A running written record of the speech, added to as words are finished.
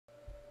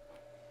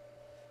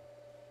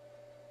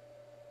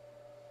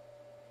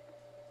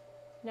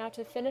Now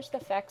to finish the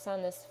effects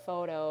on this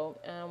photo,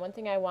 one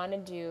thing I want to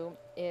do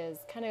is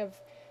kind of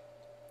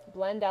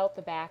blend out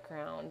the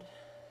background.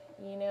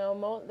 You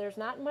know, there's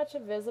not much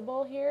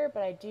visible here,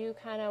 but I do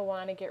kind of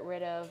want to get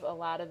rid of a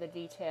lot of the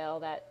detail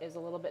that is a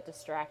little bit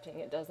distracting.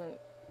 It doesn't,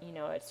 you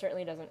know, it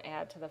certainly doesn't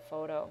add to the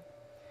photo.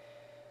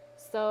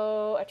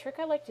 So a trick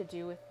I like to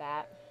do with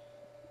that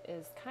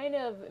is kind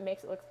of it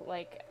makes it look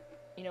like,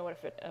 you know, what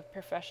a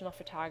professional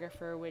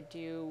photographer would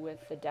do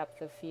with the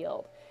depth of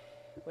field,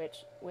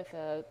 which with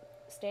a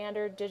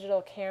standard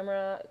digital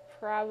camera,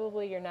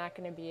 probably you're not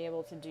going to be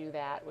able to do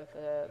that with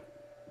the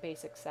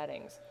basic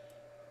settings.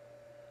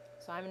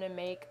 So I'm going to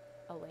make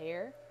a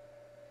layer,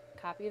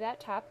 copy that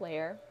top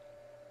layer.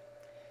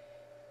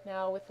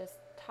 Now with this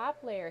top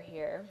layer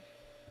here,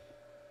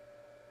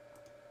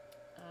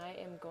 I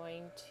am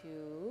going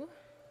to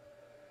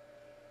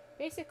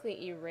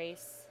basically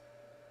erase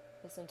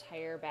this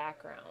entire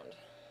background.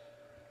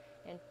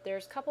 And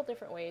there's a couple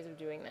different ways of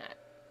doing that.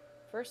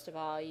 First of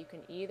all, you can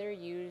either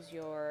use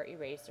your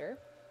eraser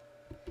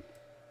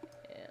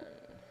and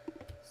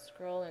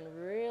scroll in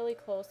really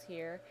close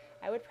here.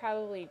 I would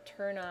probably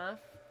turn off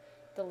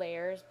the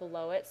layers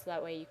below it so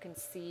that way you can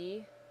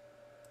see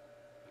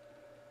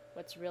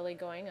what's really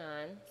going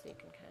on, so you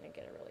can kind of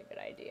get a really good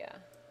idea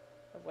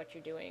of what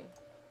you're doing.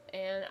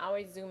 And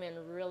always zoom in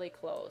really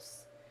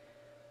close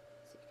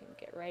so you can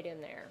get right in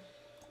there.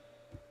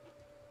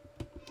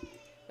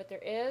 But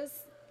there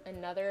is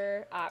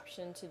another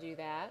option to do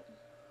that,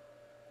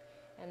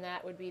 and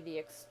that would be the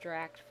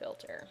extract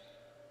filter.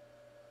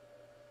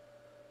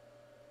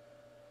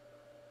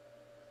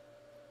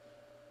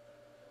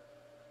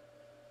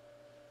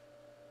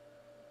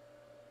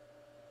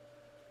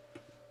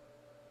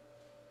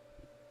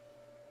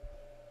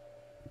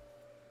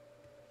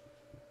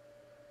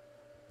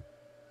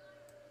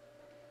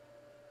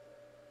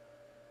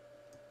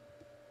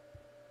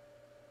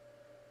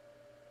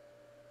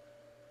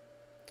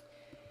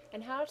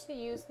 And how to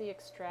use the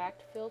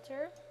extract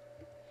filter,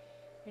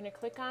 you're going to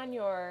click on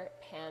your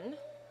pen.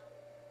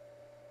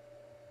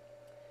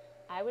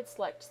 I would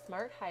select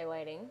Smart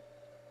Highlighting.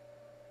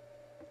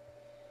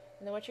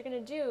 And then what you're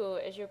going to do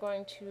is you're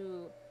going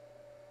to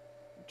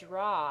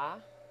draw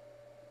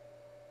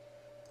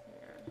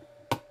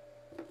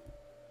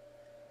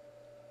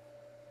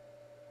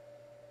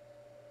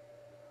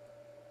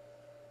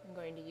I'm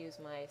going to use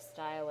my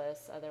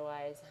stylus,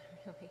 otherwise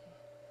I really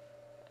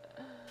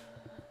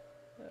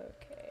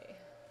okay.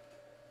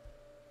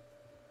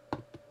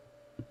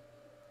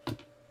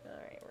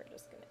 Alright, we're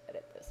just going to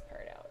edit this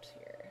part out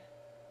here.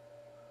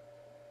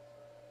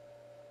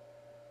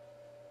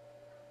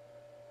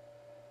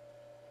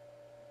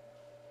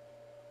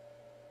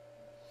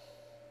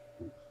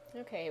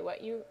 Okay,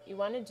 what you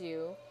want to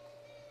do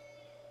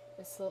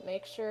is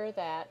make sure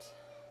that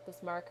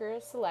this marker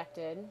is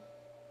selected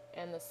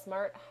and the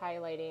Smart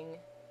Highlighting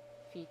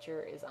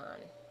feature is on.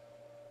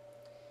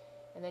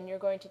 And then you're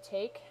going to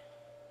take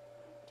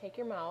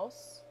your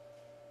mouse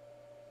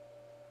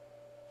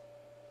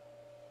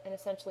and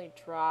essentially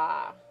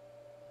draw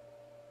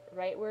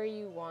right where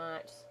you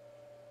want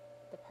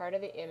the part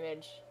of the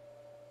image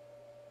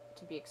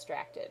to be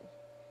extracted.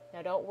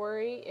 Now don't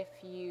worry if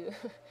you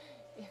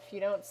if you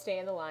don't stay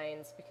in the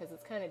lines, because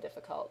it's kind of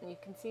difficult. And you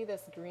can see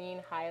this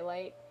green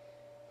highlight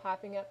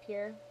popping up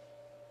here.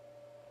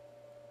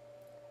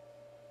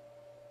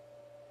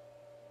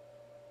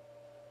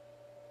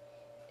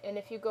 And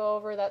if you go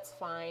over, that's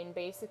fine.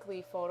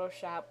 Basically,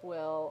 Photoshop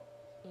will,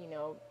 you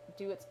know,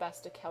 do its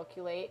best to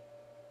calculate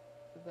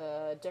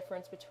the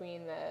difference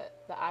between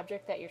the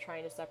object that you're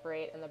trying to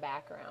separate and the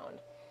background.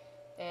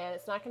 And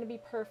it's not going to be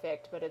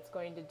perfect, but it's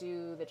going to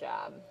do the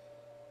job.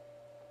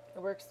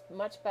 It works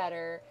much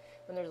better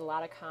when there's a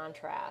lot of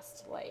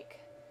contrast, like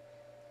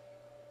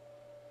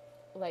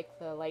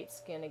the light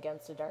skin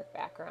against a dark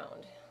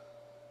background.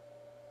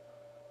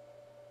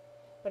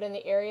 But in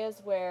the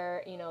areas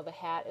where, you know, the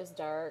hat is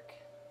dark,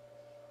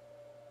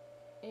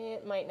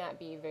 it might not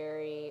be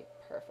very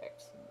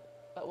perfect,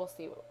 but we'll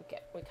see what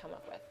we come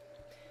up with.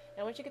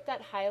 Now once you get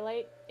that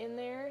highlight in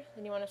there,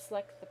 then you want to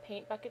select the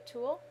paint bucket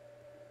tool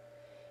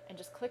and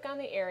just click on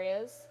the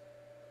areas,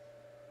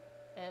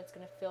 and it's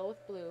going to fill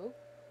with blue.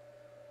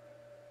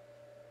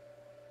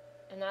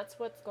 And that's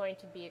what's going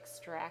to be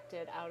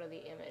extracted out of the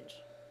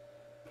image.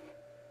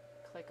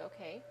 Click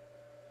OK.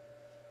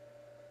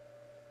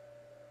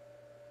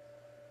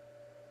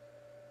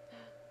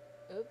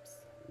 Oops.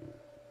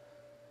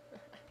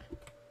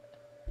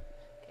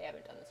 Okay, I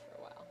haven't done this for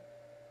a while.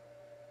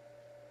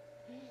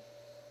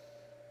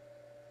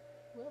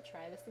 We'll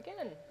try this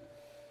again.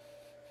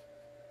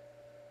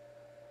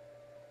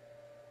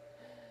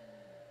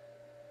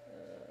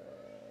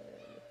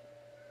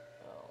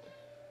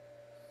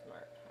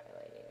 Smart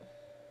highlighting.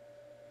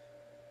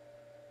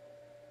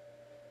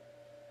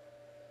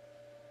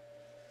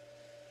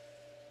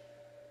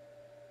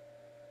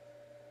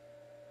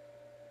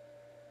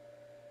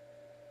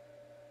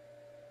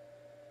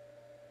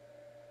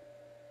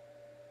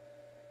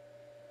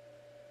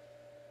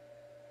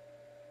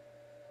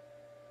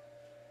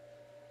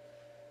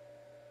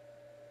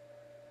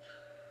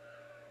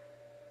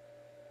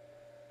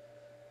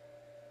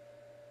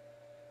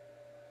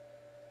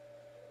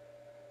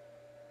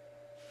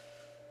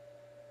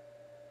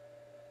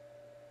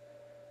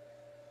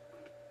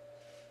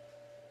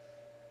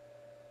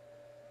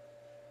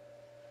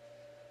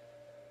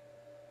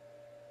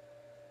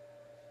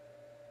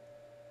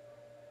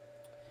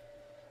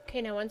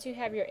 Okay, now once you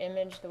have your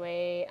image the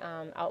way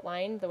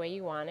outlined the way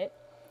you want it,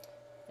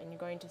 then you're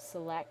going to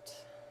select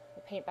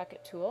the paint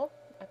bucket tool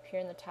up here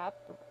in the top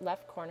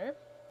left corner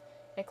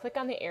and click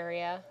on the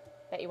area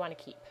that you want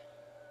to keep.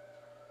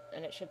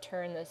 And it should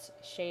turn this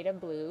shade of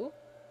blue,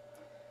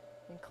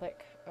 and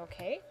click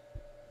OK.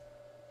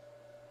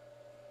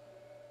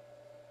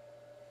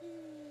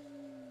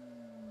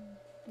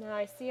 Now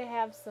I see I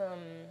have some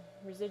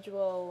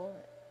residual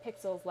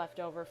pixels left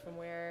over from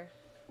where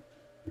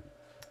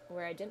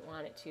I didn't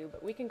want it to,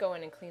 but we can go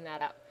in and clean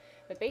that up.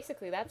 But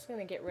basically that's going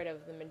to get rid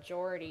of the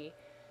majority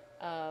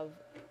of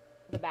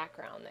the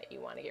background that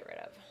you want to get rid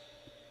of.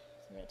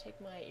 So I'm going to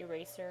take my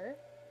eraser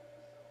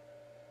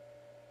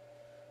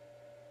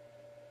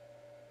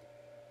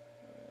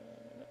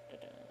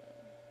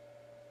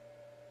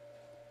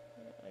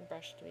my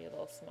brush to be a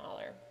little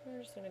smaller.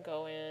 We're just going to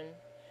go in.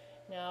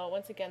 Now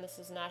once again, this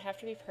does not have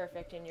to be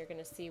perfect, and you're going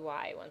to see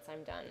why once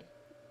I'm done.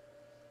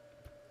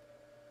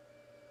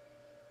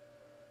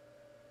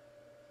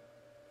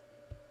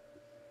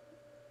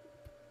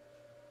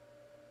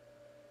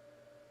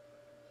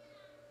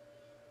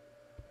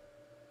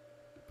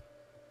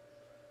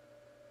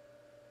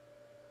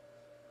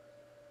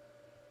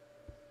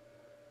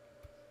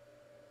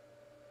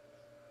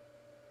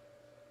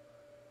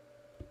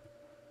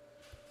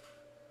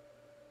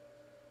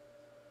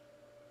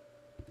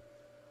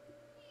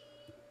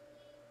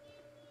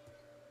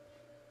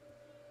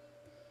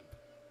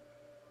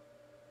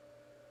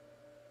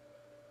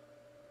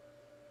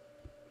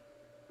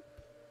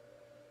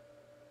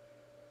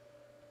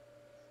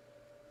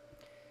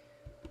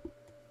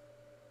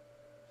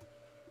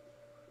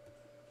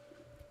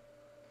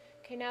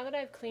 Okay, now that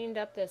I've cleaned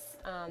up this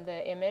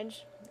the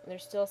image,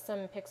 there's still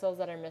some pixels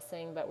that are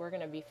missing, but we're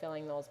going to be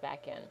filling those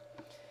back in.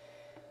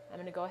 I'm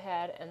going to go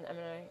ahead and I'm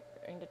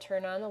going to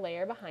turn on the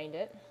layer behind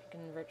it. You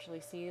can virtually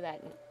see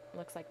that it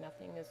looks like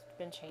nothing has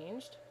been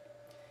changed.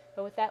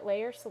 But with that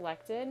layer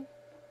selected,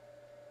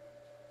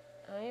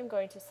 I am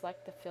going to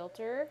select the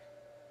filter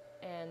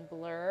and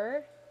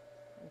blur,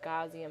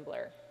 Gaussian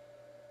blur.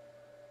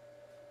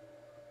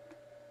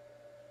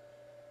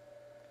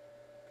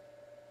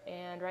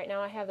 And right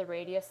now I have the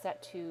radius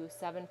set to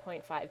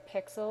 7.5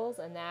 pixels,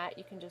 and that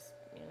you can just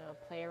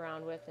play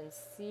around with and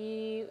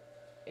see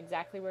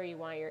exactly where you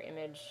want your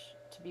image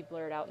to be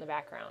blurred out in the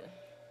background.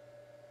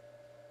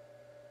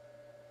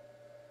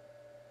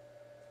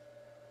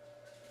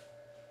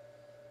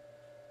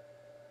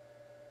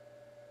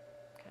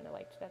 Kind of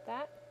liked it at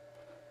that.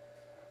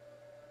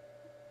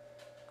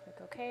 Click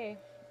OK,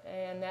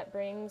 and that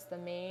brings the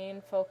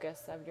main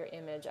focus of your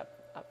image up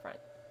front.